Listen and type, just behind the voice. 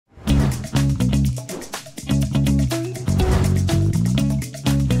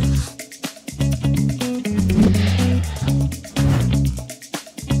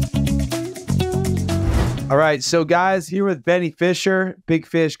All right, so guys, here with Benny Fisher, Big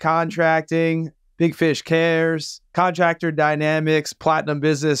Fish Contracting, Big Fish Cares, Contractor Dynamics, Platinum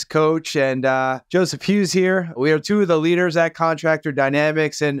Business Coach, and Joseph Hughes here. We are two of the leaders at Contractor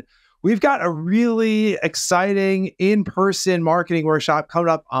Dynamics, and we've got a really exciting in-person marketing workshop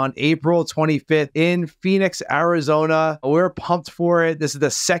coming up on April 25th in Phoenix, Arizona. We're pumped for it. This is the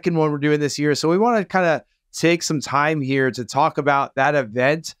second one we're doing this year, so we want to kind of take some time here to talk about that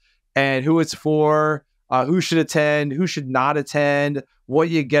event and who it's for, who should attend, who should not attend, what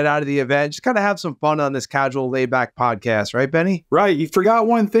you get out of the event. Just kind of have some fun on this casual laid-back podcast. Right, Benny? Right. You forgot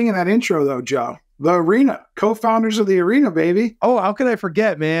one thing in that intro, though, Joe. The Arena. Co-founders of the Arena, baby. Oh, how could I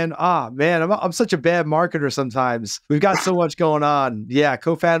forget, man? Man, I'm such a bad marketer sometimes. We've got so much going on. Yeah,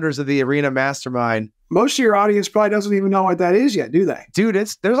 co-founders of the Arena Mastermind. Most of your audience probably doesn't even know what that is yet, do they? Dude,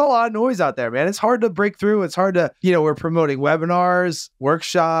 there's a lot of noise out there, man. It's hard to break through. It's hard to, we're promoting webinars,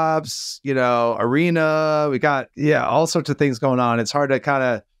 workshops, Arena. We got, all sorts of things going on. It's hard to kind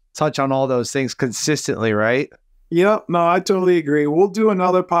of touch on all those things consistently, right? Yep. No, I totally agree. We'll do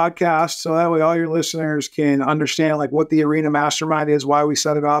another podcast so that way all your listeners can understand like what the Arena Mastermind is, why we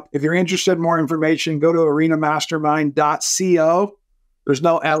set it up. If you're interested in more information, go to arenamastermind.co. There's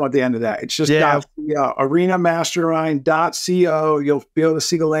no L at the end of that. It's just arenamastermind.co. You'll be able to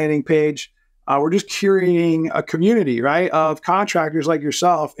see the landing page. We're just curating a community, right, of contractors like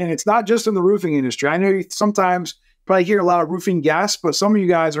yourself. And it's not just in the roofing industry. I know you sometimes probably hear a lot of roofing guests, but some of you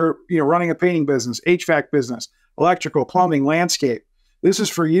guys are running a painting business, HVAC business, electrical, plumbing, landscape. This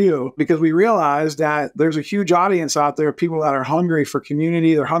is for you because we realize that there's a huge audience out there of people that are hungry for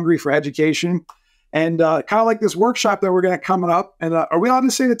community. They're hungry for education. And kind of like this workshop that we're going to coming up. And are we allowed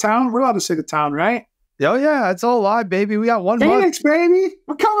to say the town? We're allowed to say the town, right? Oh, yeah. It's all live, baby. We got one Phoenix, baby.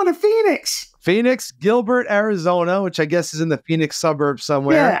 We're coming to Phoenix. Phoenix, Gilbert, Arizona, which I guess is in the Phoenix suburbs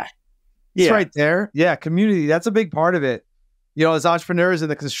somewhere. It's right there. Yeah, community. That's a big part of it. As entrepreneurs in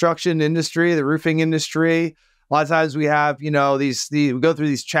the construction industry, the roofing industry, a lot of times we have, we go through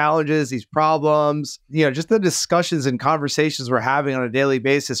these challenges, these problems, just the discussions and conversations we're having on a daily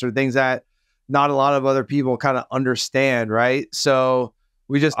basis are things that not a lot of other people kind of understand, right? So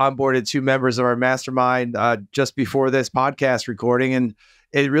we just onboarded 2 members of our mastermind just before this podcast recording. And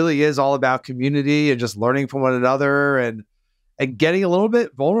it really is all about community and just learning from one another and getting a little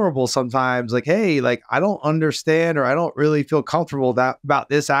bit vulnerable sometimes. Like, hey, like I don't understand or I don't really feel comfortable about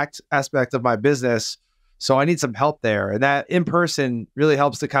this aspect of my business. So I need some help there. And that in person really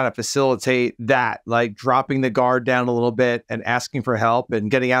helps to kind of facilitate that, like dropping the guard down a little bit and asking for help and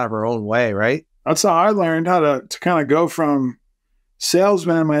getting out of our own way, right? That's how I learned how to kind of go from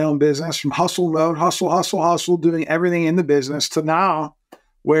salesman in my own business, from hustle mode, hustle, doing everything in the business to now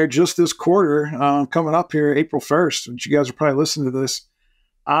where just this quarter coming up here, April 1st, which you guys are probably listening to this,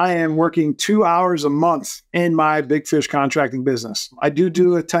 I am working 2 hours a month in my Big Fish contracting business. I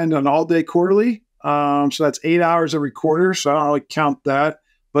do attend an all-day quarterly. So that's 8 hours every quarter. So I don't really count that,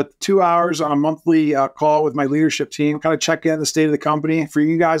 but 2 hours on a monthly call with my leadership team, kind of check in the state of the company. For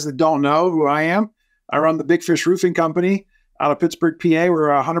you guys that don't know who I am, I run the Big Fish Roofing Company out of Pittsburgh, PA. We're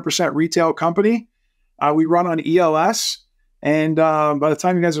a 100% retail company. We run on EOS. And by the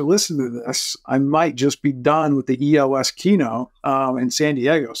time you guys are listening to this, I might just be done with the EOS keynote in San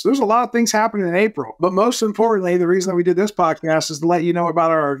Diego. So there's a lot of things happening in April. But most importantly, the reason that we did this podcast is to let you know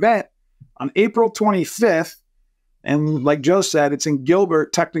about our event on April 25th, and like Joe said, it's in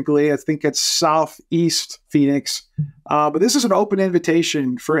Gilbert, technically. I think it's southeast Phoenix. But this is an open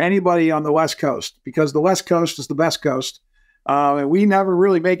invitation for anybody on the West Coast because the West Coast is the best coast. And we never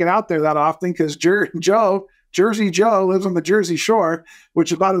really make it out there that often because Jersey Joe lives on the Jersey Shore,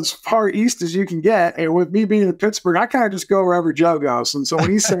 which is about as far east as you can get. And with me being in Pittsburgh, I kind of just go wherever Joe goes. And so when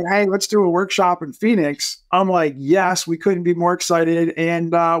he said, hey, let's do a workshop in Phoenix, I'm like, yes, we couldn't be more excited.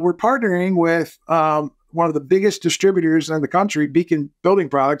 And we're partnering with one of the biggest distributors in the country, Beacon Building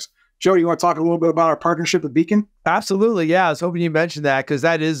Products. Joe, do you want to talk a little bit about our partnership with Beacon? Absolutely. Yeah, I was hoping you mentioned that because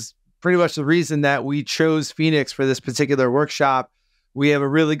that is pretty much the reason that we chose Phoenix for this particular workshop. We have a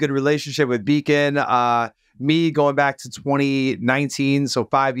really good relationship with Beacon. Me going back to 2019, so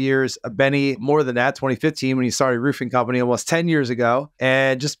 5 years. Benny, more than that, 2015 when he started a roofing company almost 10 years ago,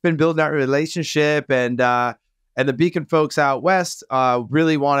 and just been building that relationship. And the Beacon folks out west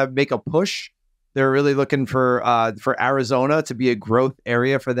really want to make a push. They're really looking for Arizona to be a growth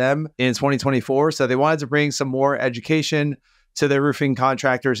area for them in 2024. So they wanted to bring some more education to their roofing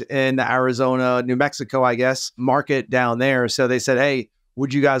contractors in the Arizona, New Mexico, I guess, market down there. So they said, hey,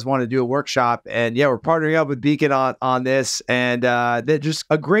 would you guys want to do a workshop? And yeah, we're partnering up with Beacon on this. And they're just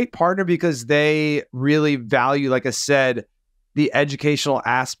a great partner because they really value, like I said, the educational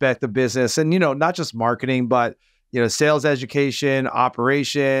aspect of business and, not just marketing, but, sales education,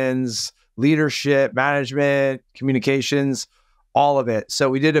 operations, leadership, management, communications, all of it. So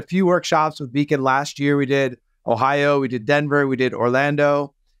we did a few workshops with Beacon last year. We did Ohio, we did Denver, we did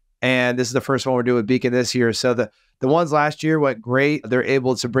Orlando, and this is the first one we're doing with Beacon this year. So the ones last year went great. They're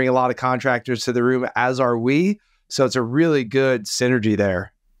able to bring a lot of contractors to the room, as are we. So it's a really good synergy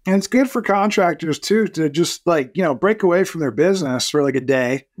there. And it's good for contractors too, to just break away from their business for like a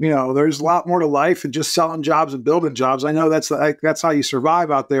day. There's a lot more to life than just selling jobs and building jobs. I know that's how you survive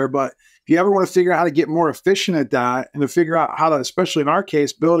out there, but if you ever want to figure out how to get more efficient at that and to figure out how to, especially in our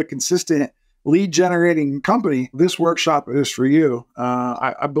case, build a consistent lead generating company, this workshop is for you.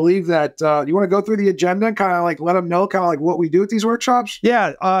 I believe that you want to go through the agenda and kind of let them know kind of what we do at these workshops.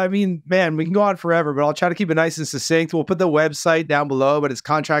 Yeah. Man, we can go on forever, but I'll try to keep it nice and succinct. We'll put the website down below, but it's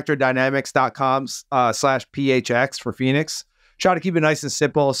contractordynamics.com/PHX for Phoenix. Try to keep it nice and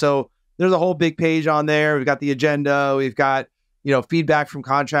simple. So there's a whole big page on there. We've got the agenda. We've got, feedback from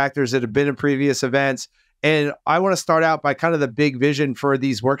contractors that have been in previous events. And I want to start out by kind of the big vision for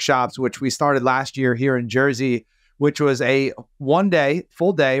these workshops, which we started last year here in Jersey, which was a full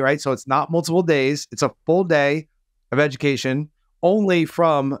day, right? So it's not multiple days. It's a full day of education only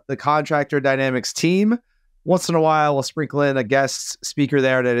from the Contractor Dynamics team. Once in a while, we'll sprinkle in a guest speaker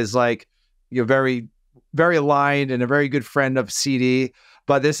there that is very, very aligned and a very good friend of CD.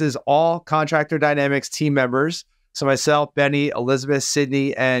 But this is all Contractor Dynamics team members. So myself, Benny, Elizabeth,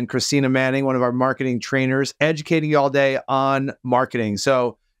 Sydney, and Christina Manning, one of our marketing trainers, educating you all day on marketing.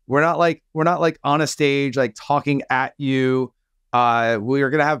 So we're not like on a stage, talking at you. We are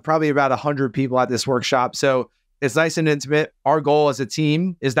going to have probably about 100 people at this workshop. So it's nice and intimate. Our goal as a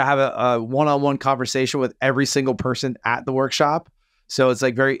team is to have a one-on-one conversation with every single person at the workshop. So it's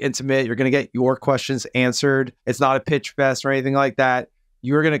very intimate. You're going to get your questions answered. It's not a pitch fest or anything like that.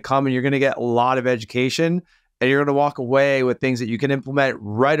 You're going to come and you're going to get a lot of education. And you're going to walk away with things that you can implement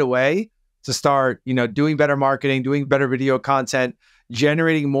right away to start, doing better marketing, doing better video content,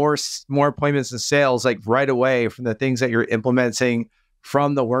 generating more appointments and sales right away from the things that you're implementing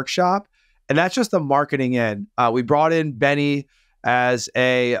from the workshop. And that's just the marketing end. We brought in Benny as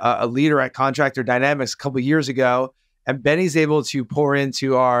a leader at Contractor Dynamics a couple of years ago, and Benny's able to pour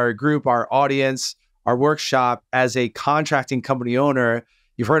into our group, our audience, our workshop as a contracting company owner.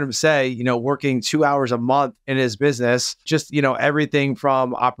 You've heard him say, working 2 hours a month in his business, just, everything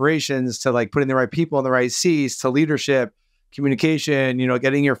from operations to putting the right people in the right seats to leadership, communication,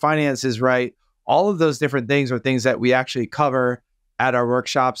 getting your finances right. All of those different things are things that we actually cover at our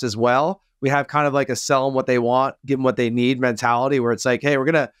workshops as well. We have kind of a sell them what they want, give them what they need mentality where it's hey, we're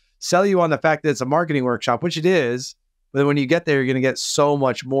going to sell you on the fact that it's a marketing workshop, which it is. But when you get there, you're going to get so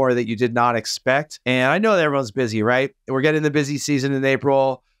much more that you did not expect. And I know that everyone's busy, right? We're getting the busy season in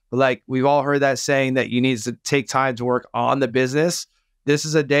April. But we've all heard that saying that you need to take time to work on the business. This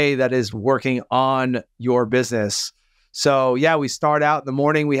is a day that is working on your business. So yeah, we start out in the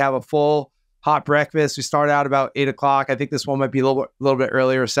morning. We have a full hot breakfast. We start out about 8 o'clock. I think this one might be a little bit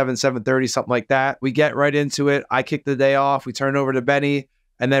earlier, 7:30, something like that. We get right into it. I kick the day off. We turn it over to Benny.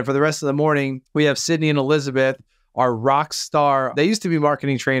 And then for the rest of the morning, we have Sydney and Elizabeth, our rock star. They used to be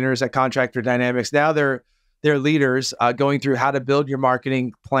marketing trainers at Contractor Dynamics. Now they're leaders, going through how to build your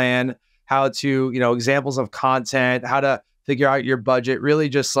marketing plan, how to, examples of content, how to figure out your budget, really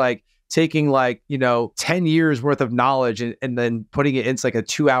just taking 10 years worth of knowledge and then putting it into a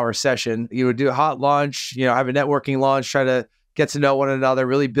 2-hour session. You would do a hot lunch, have a networking lunch, try to get to know one another,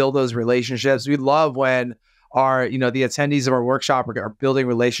 really build those relationships. We love when our, the attendees of our workshop are building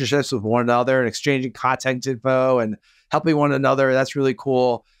relationships with one another and exchanging contact info and helping one another. That's really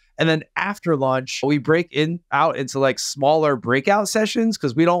cool. And then after lunch, we break out into smaller breakout sessions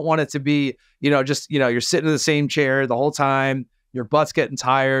because we don't want it to be, just, you're sitting in the same chair the whole time, your butt's getting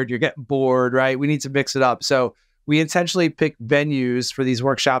tired, you're getting bored, right? We need to mix it up. So we intentionally pick venues for these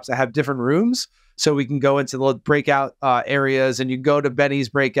workshops that have different rooms so we can go into little breakout areas, and you go to Benny's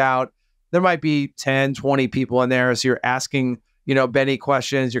breakout. There might be 10, 20 people in there. So you're asking, Benny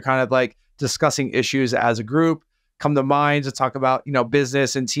questions. You're kind of discussing issues as a group. Come to mind to talk about,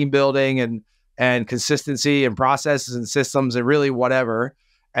 business and team building and consistency and processes and systems and really whatever.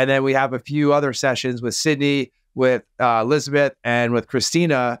 And then we have a few other sessions with Sydney, with Elizabeth, and with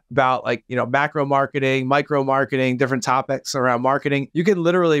Christina about macro marketing, micro marketing, different topics around marketing. You can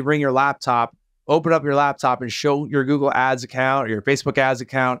literally bring your laptop, open up your laptop and show your Google Ads account or your Facebook Ads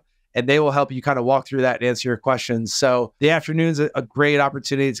account, and they will help you kind of walk through that and answer your questions. So the afternoon's a great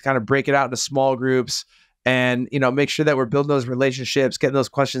opportunity to kind of break it out into small groups and, make sure that we're building those relationships, getting those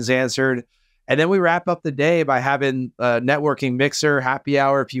questions answered. And then we wrap up the day by having a networking mixer, happy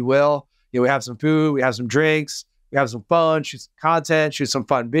hour, if you will. We have some food, we have some drinks, we have some fun, shoot some content, shoot some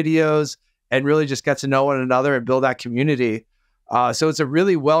fun videos, and really just get to know one another and build that community. So it's a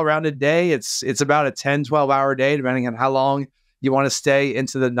really well-rounded day. It's about a 10, 12-hour day, depending on how long you want to stay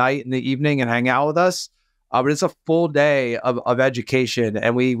into the night and the evening and hang out with us. But it's a full day of education,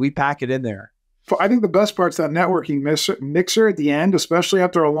 and we pack it in there. I think the best part's that networking mixer at the end, especially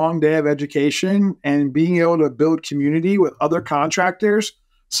after a long day of education and being able to build community with other contractors,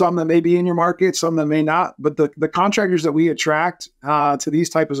 some that may be in your market, some that may not. But the contractors that we attract to these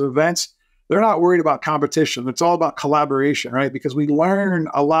types of events, they're not worried about competition. It's all about collaboration, right? Because we learn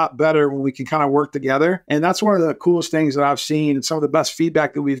a lot better when we can kind of work together. And that's one of the coolest things that I've seen, and some of the best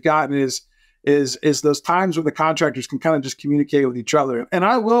feedback that we've gotten is those times when the contractors can kind of just communicate with each other. And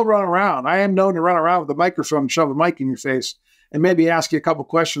I will run around. I am known to run around with a microphone, shove a mic in your face, and maybe ask you a couple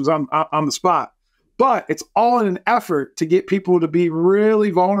questions on the spot. But it's all in an effort to get people to be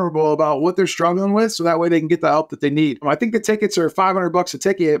really vulnerable about what they're struggling with, so that way they can get the help that they need. I think the tickets are $500 a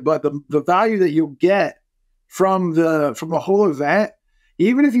ticket, but the value that you'll get from the whole event,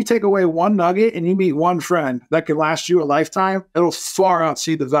 even if you take away one nugget and you meet one friend that could last you a lifetime, it'll far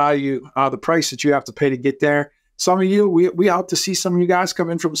exceed the value, the price that you have to pay to get there. Some of you, we hope to see some of you guys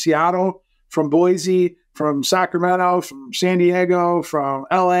come in from Seattle, from Boise, from Sacramento, from San Diego, from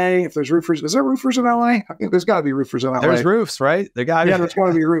LA. If there's roofers, is there roofers in LA? I think there's got to be roofers in LA. There's roofs, right? There's got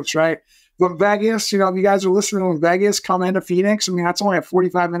to be roofs, right? But Vegas, if you guys are listening in Vegas, come into Phoenix. I mean, that's only a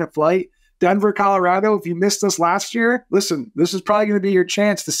 45-minute flight. Denver, Colorado, if you missed us last year, listen, this is probably going to be your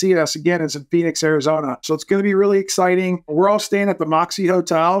chance to see us again. It's in Phoenix, Arizona. So it's going to be really exciting. We're all staying at the Moxie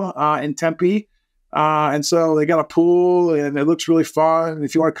Hotel in Tempe. And so they got a pool and it looks really fun.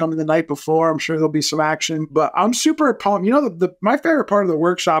 If you want to come in the night before, I'm sure there'll be some action. But I'm super pumped. My favorite part of the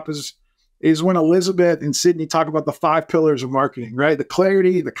workshop is when Elizabeth and Sydney talk about the 5 pillars of marketing, right? The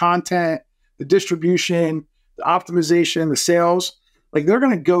clarity, the content, the distribution, the optimization, the sales. Like, they're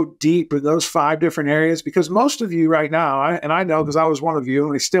going to go deep in those 5 different areas, because most of you right now, and I know because I was one of you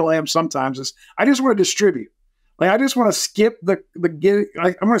and I still am sometimes, is I just want to distribute. Like, I just want to skip I'm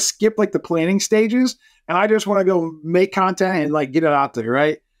going to skip like the planning stages, and I just want to go make content and like get it out there,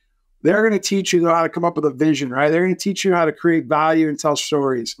 right? They're going to teach you how to come up with a vision, right? They're going to teach you how to create value and tell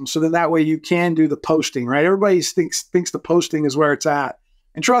stories. And so then that way you can do the posting, right? Everybody thinks the posting is where it's at.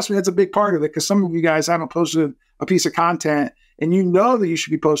 And trust me, that's a big part of it, because some of you guys haven't posted a piece of content, and you know that you should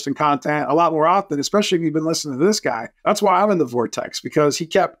be posting content a lot more often, especially if you've been listening to this guy. That's why I'm in the vortex, because he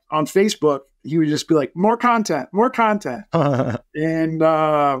kept on Facebook, he would just be like, more content. And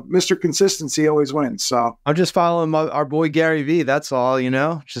Mr. Consistency always wins. So I'm just following our boy Gary V. That's all,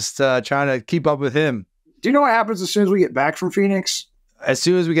 just trying to keep up with him. Do you know what happens as soon as we get back from Phoenix? As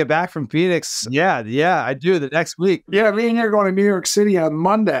soon as we get back from Phoenix, yeah, I do, the next week. Yeah, me and you're going to New York City on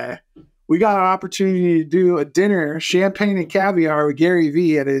Monday. We got an opportunity to do a dinner, champagne and caviar with Gary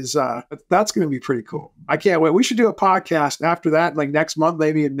V at his, that's going to be pretty cool. I can't wait. We should do a podcast after that, like next month,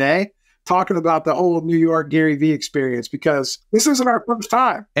 maybe in May, talking about the whole New York Gary V experience, because this isn't our first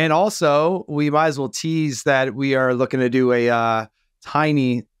time. And also, we might as well tease that we are looking to do a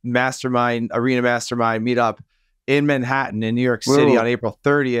tiny Arena Mastermind meetup in Manhattan, in New York City on April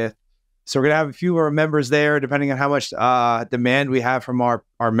 30th. So we're going to have a few of our members there, depending on how much demand we have from our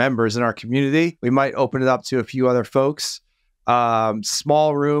members in our community. We might open it up to a few other folks.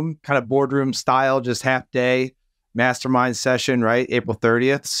 Small room, kind of boardroom style, just half day mastermind session, right? April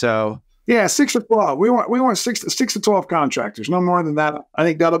 30th. So yeah, 6 to 12. We want 6 to 12 contractors, no more than that. I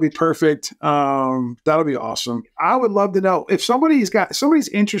think that'll be perfect. That'll be awesome. I would love to know if somebody's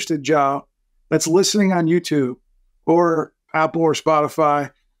interested, Joe, that's listening on YouTube or Apple or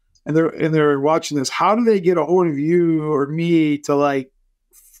Spotify, and they're watching this, how do they get a hold of you or me to like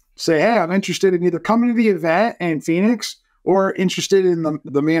say, hey, I'm interested in either coming to the event in Phoenix or interested in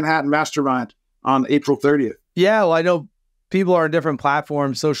the Manhattan Mastermind on April 30th? Yeah, well, I know people are on different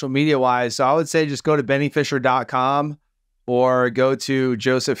platforms, social media wise. So I would say just go to bennyfisher.com or go to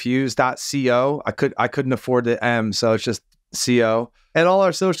josephhughes.co. I couldn't afford the M, so it's just CO. And all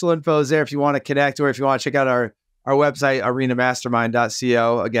our social info is there if you want to connect, or if you want to check out our website,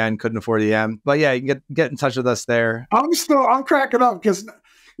 arenamastermind.co. Again, couldn't afford the M. But yeah, you can get in touch with us there. I'm cracking up because,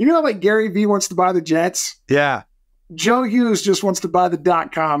 like Gary V wants to buy the Jets? Yeah. Joe Hughes just wants to buy the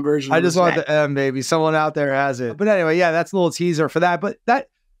 .com version. I just want the M, baby. Someone out there has it. But anyway, yeah, that's a little teaser for that. But that,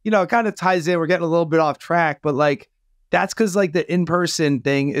 it kind of ties in. We're getting a little bit off track, but like, that's because like the in-person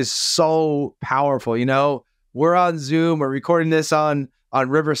thing is so powerful. We're on Zoom. We're recording this on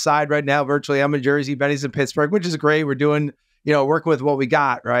Riverside right now, virtually. I'm in Jersey, Benny's in Pittsburgh, which is great. We're doing, working with what we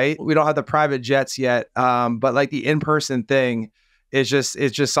got, right? We don't have the private jets yet. But like the in-person thing is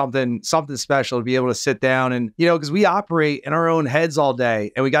just something special to be able to sit down and, because we operate in our own heads all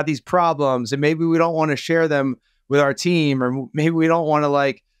day and we got these problems and maybe we don't want to share them with our team, or maybe we don't want to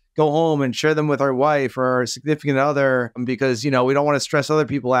like go home and share them with our wife or our significant other because, we don't want to stress other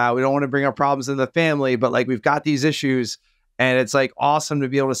people out. We don't want to bring our problems in the family, but like we've got these issues and it's like awesome to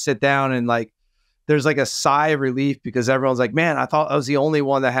be able to sit down and like, there's like a sigh of relief because everyone's like, man, I thought I was the only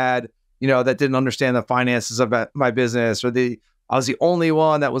one that had, that didn't understand the finances of my business, or I was the only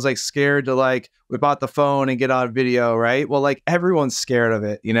one that was like scared to like whip out the phone and get on video, right? Well, like everyone's scared of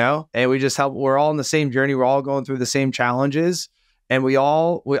it, and we just help. We're all on the same journey. We're all going through the same challenges, and a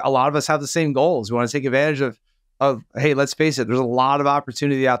lot of us have the same goals. We want to take advantage of, hey, let's face it, there's a lot of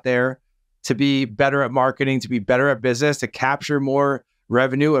opportunity out there to be better at marketing, to be better at business, to capture more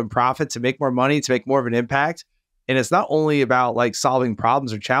revenue and profit, to make more money, to make more of an impact. And it's not only about like solving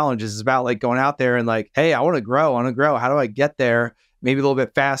problems or challenges. It's about like going out there and like, hey, I want to grow. How do I get there? Maybe a little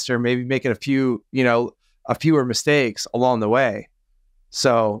bit faster, maybe making a fewer mistakes along the way.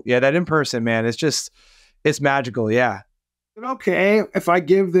 So yeah, that in-person, man, it's magical. Yeah. Okay. If I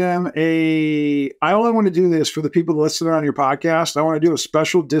give them I only want to do this for the people listening on your podcast. I want to do a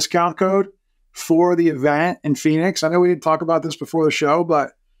special discount code for the event in Phoenix. I know we didn't talk about this before the show,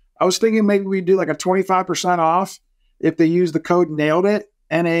 but I was thinking maybe we do like a 25% off if they use the code NAILED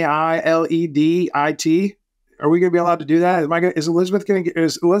IT, NAILEDIT. Are we going to be allowed to do that? Is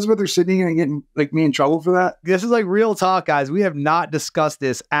Elizabeth or Sydney going to get like me in trouble for that? This is like real talk, guys. We have not discussed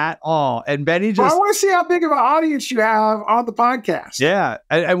this at all. And Benny I want to see how big of an audience you have on the podcast. Yeah.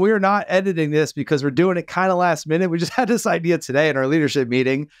 And we are not editing this because we're doing it kind of last minute. We just had this idea today in our leadership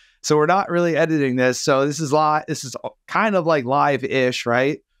meeting. So we're not really editing this. So this is live. This is kind of like live-ish,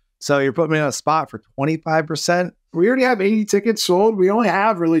 right? So you're putting me on a spot for 25%. We already have 80 tickets sold. We only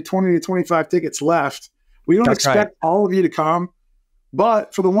have really 20 to 25 tickets left. We don't expect all of you to come,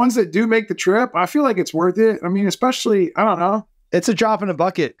 but for the ones that do make the trip, I feel like it's worth it. I mean, especially, I don't know. It's a drop in a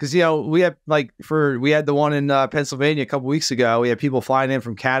bucket because, we had the one in Pennsylvania a couple weeks ago. We had people flying in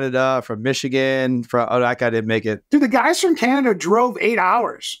from Canada, from Michigan. That guy didn't make it. Dude, the guys from Canada drove 8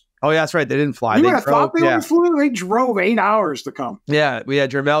 hours. Oh, yeah, that's right. They didn't fly. You would have thought they only flew. They drove 8 hours to come. Yeah, we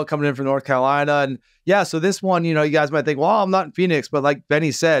had Jermel coming in from North Carolina. And yeah, so this one, you guys might think, well, I'm not in Phoenix. But like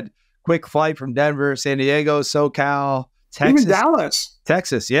Benny said, quick flight from Denver, San Diego, SoCal, Texas. Even Dallas.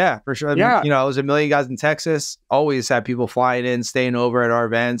 Texas, yeah, for sure. Yeah. I mean, it was a million guys in Texas. Always had people flying in, staying over at our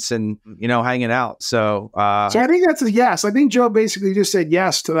events and, hanging out. So I think that's a yes. I think Joe basically just said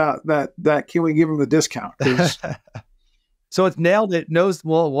yes to that can we give him the discount? So it's Nailed It.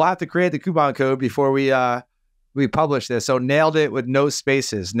 We'll have to create the coupon code before we publish this. So Nailed It with no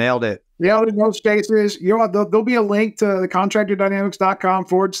spaces. Nailed It. Nailed It, no spaces. There'll be a link to the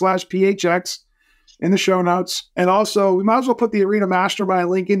contractordynamics.com/PHX in the show notes. And also, we might as well put the Arena Mastermind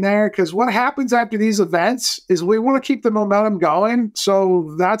link in there because what happens after these events is we want to keep the momentum going.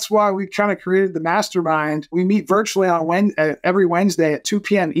 So that's why we kind of created the Mastermind. We meet virtually on every Wednesday at 2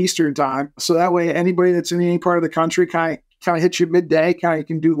 p.m. Eastern time. So that way, anybody that's in any part of the country kind of hits you midday, you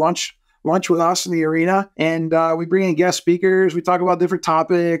can do lunch with us in the arena. And we bring in guest speakers. We talk about different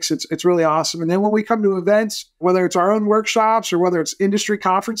topics. It's really awesome. And then when we come to events, whether it's our own workshops or whether it's industry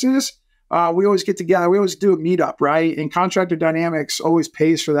conferences, we always get together. We always do a meetup, right? And Contractor Dynamics always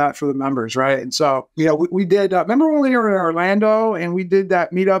pays for that for the members, right? And so, we did, remember when we were in Orlando and we did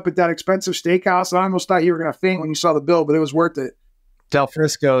that meetup at that expensive steakhouse? I almost thought you were going to faint when you saw the bill, but it was worth it. Del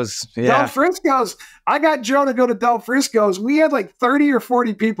Frisco's. Yeah. Del Frisco's. I got Joe to go to Del Frisco's. We had like 30 or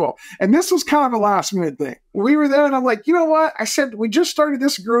 40 people. And this was kind of a last minute thing. We were there and I'm like, you know what? I said, we just started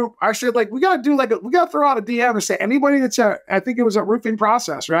this group. I said, like, we got to throw out a DM and say, anybody that's I think it was at Roofing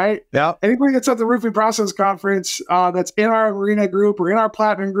Process, right? Yeah. Anybody that's at the Roofing Process conference that's in our Arena group or in our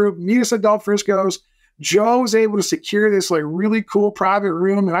Platinum group, meet us at Del Frisco's. Joe was able to secure this like really cool private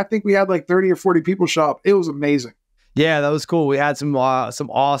room. And I think we had like 30 or 40 people show up. It was amazing. Yeah, that was cool. We had some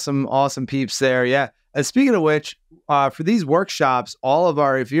awesome peeps there. Yeah. And speaking of which, for these workshops,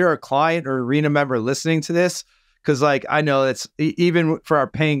 if you're a client or Arena member listening to this, because like I know it's even for our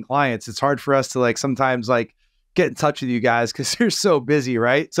paying clients, it's hard for us to like sometimes like get in touch with you guys because you're so busy,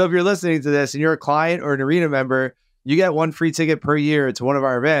 right? So if you're listening to this and you're a client or an Arena member, you get one free ticket per year to one of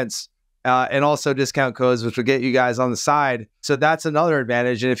our events. And also discount codes, which will get you guys on the side. So that's another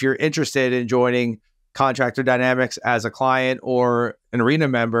advantage. And if you're interested in joining Contractor Dynamics as a client or an Arena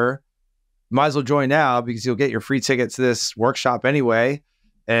member, might as well join now because you'll get your free ticket to this workshop anyway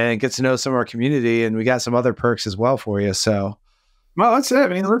and get to know some of our community. And we got some other perks as well for you. So, well, that's it. I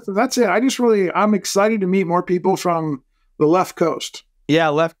mean, that's it. I'm excited to meet more people from the left coast. Yeah,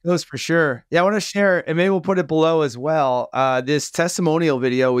 left coast for sure. Yeah, I want to share, and maybe we'll put it below as well. This testimonial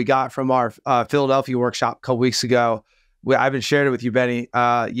video we got from our Philadelphia workshop a couple weeks ago. I haven't shared it with you, Benny,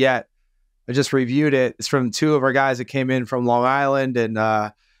 yet. I just reviewed it. It's from two of our guys that came in from Long Island,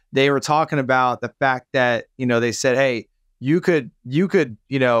 and they were talking about the fact that, they said, hey, you could,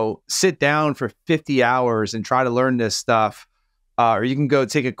 sit down for 50 hours and try to learn this stuff, or you can go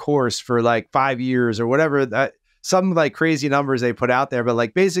take a course for like 5 years or whatever. Some like crazy numbers they put out there, but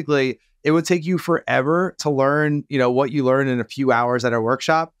like basically it would take you forever to learn, what you learn in a few hours at our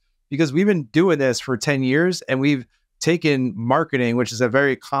workshop, because we've been doing this for 10 years and we've taken marketing, which is a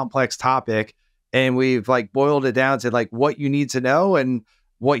very complex topic, and we've like boiled it down to like what you need to know and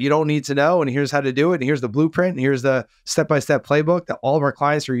what you don't need to know. And here's how to do it. And here's the blueprint. And here's the step-by-step playbook that all of our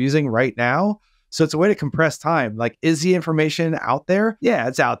clients are using right now. So it's a way to compress time. Like, is the information out there? Yeah,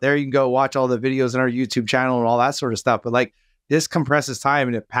 it's out there. You can go watch all the videos on our YouTube channel and all that sort of stuff. But like, this compresses time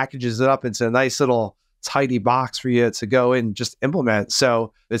and it packages it up into a nice little tidy box for you to go and just implement.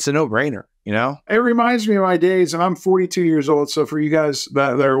 So it's a no-brainer, It reminds me of my days, and I'm 42 years old. So for you guys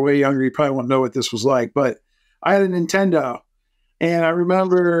that are way younger, you probably won't know what this was like. But I had a Nintendo. And I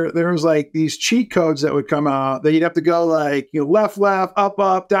remember there was like these cheat codes that would come out that you'd have to go like, left,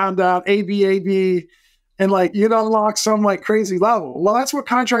 up, down, A, B, and like you'd unlock some like crazy level. Well, that's what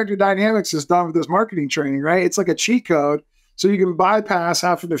Contractor Dynamics has done with this marketing training, right? It's like a cheat code. So you can bypass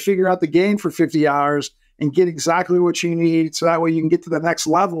having to figure out the game for 50 hours and get exactly what you need. So that way you can get to the next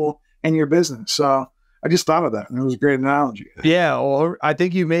level in your business. So I just thought of that. And it was a great analogy. Yeah. Well, I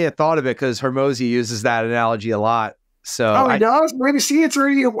think you may have thought of it because Hormozy uses that analogy a lot. So he does. Maybe it's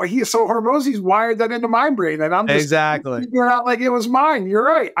already so Hormozy's wired that into my brain, and I'm just figuring out like it was mine. You're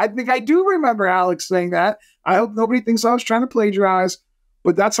right. I think I do remember Alex saying that. I hope nobody thinks I was trying to plagiarize,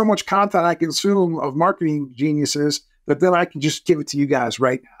 but that's how much content I consume of marketing geniuses that then I can just give it to you guys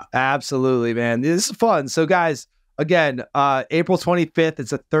right now. Absolutely, man. This is fun. So guys, again, April 25th.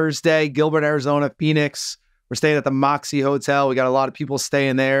 It's a Thursday. Gilbert, Arizona, Phoenix. We're staying at the Moxie Hotel. We got a lot of people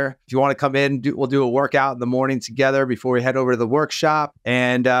staying there. If you want to come in, we'll do a workout in the morning together before we head over to the workshop.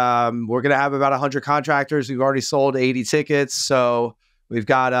 And we're going to have about 100 contractors. We've already sold 80 tickets. So we've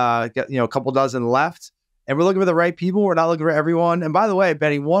got a couple dozen left. And we're looking for the right people. We're not looking for everyone. And by the way,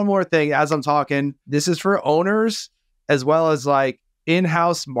 Benny, one more thing as I'm talking, this is for owners as well as like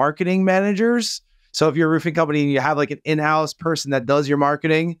in-house marketing managers. So if you're a roofing company and you have like an in-house person that does your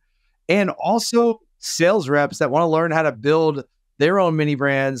marketing, and also sales reps that want to learn how to build their own mini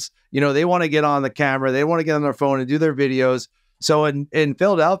brands. They want to get on the camera. They want to get on their phone and do their videos. So in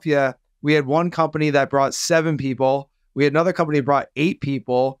Philadelphia, we had one company that brought 7 people. We had another company that brought 8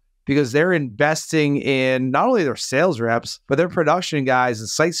 people because they're investing in not only their sales reps, but their production guys and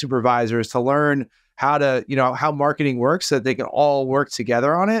site supervisors to learn how to, how marketing works so that they can all work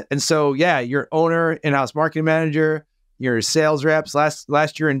together on it. And so, yeah, your owner, in-house marketing manager, your sales reps.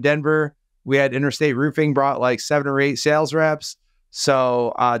 Last year in Denver, we had Interstate Roofing brought like 7 or 8 sales reps.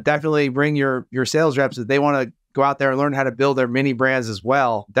 So definitely bring your sales reps if they want to go out there and learn how to build their mini brands as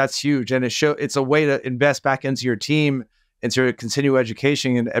well. That's huge. And it's a way to invest back into your team and to continue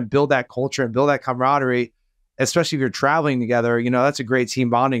education and build that culture and build that camaraderie, especially if you're traveling together. That's a great team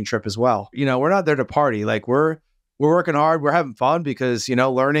bonding trip as well. We're not there to party. Like we're working hard. We're having fun because,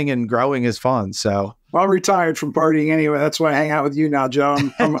 learning and growing is fun. So I'm retired from partying anyway. That's why I hang out with you now, Joe.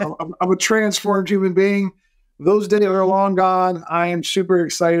 I'm a transformed human being. Those days are long gone. I am super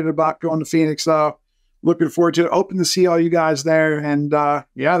excited about going to Phoenix, though. Looking forward to it. Open to see all you guys there. And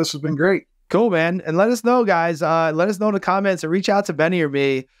yeah, this has been great. Cool, man. And let us know, guys. Let us know in the comments or reach out to Benny or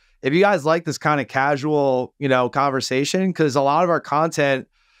me if you guys like this kind of casual, conversation, because a lot of our content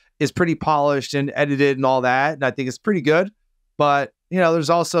is pretty polished and edited and all that. And I think it's pretty good. But there's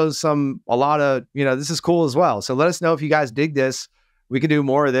also a lot of, this is cool as well. So let us know if you guys dig this. We can do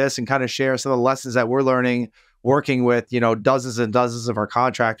more of this and kind of share some of the lessons that we're learning working with, dozens and dozens of our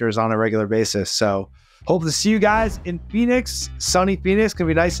contractors on a regular basis. So hope to see you guys in Phoenix. Sunny Phoenix, gonna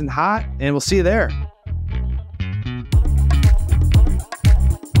be nice and hot, and we'll see you there.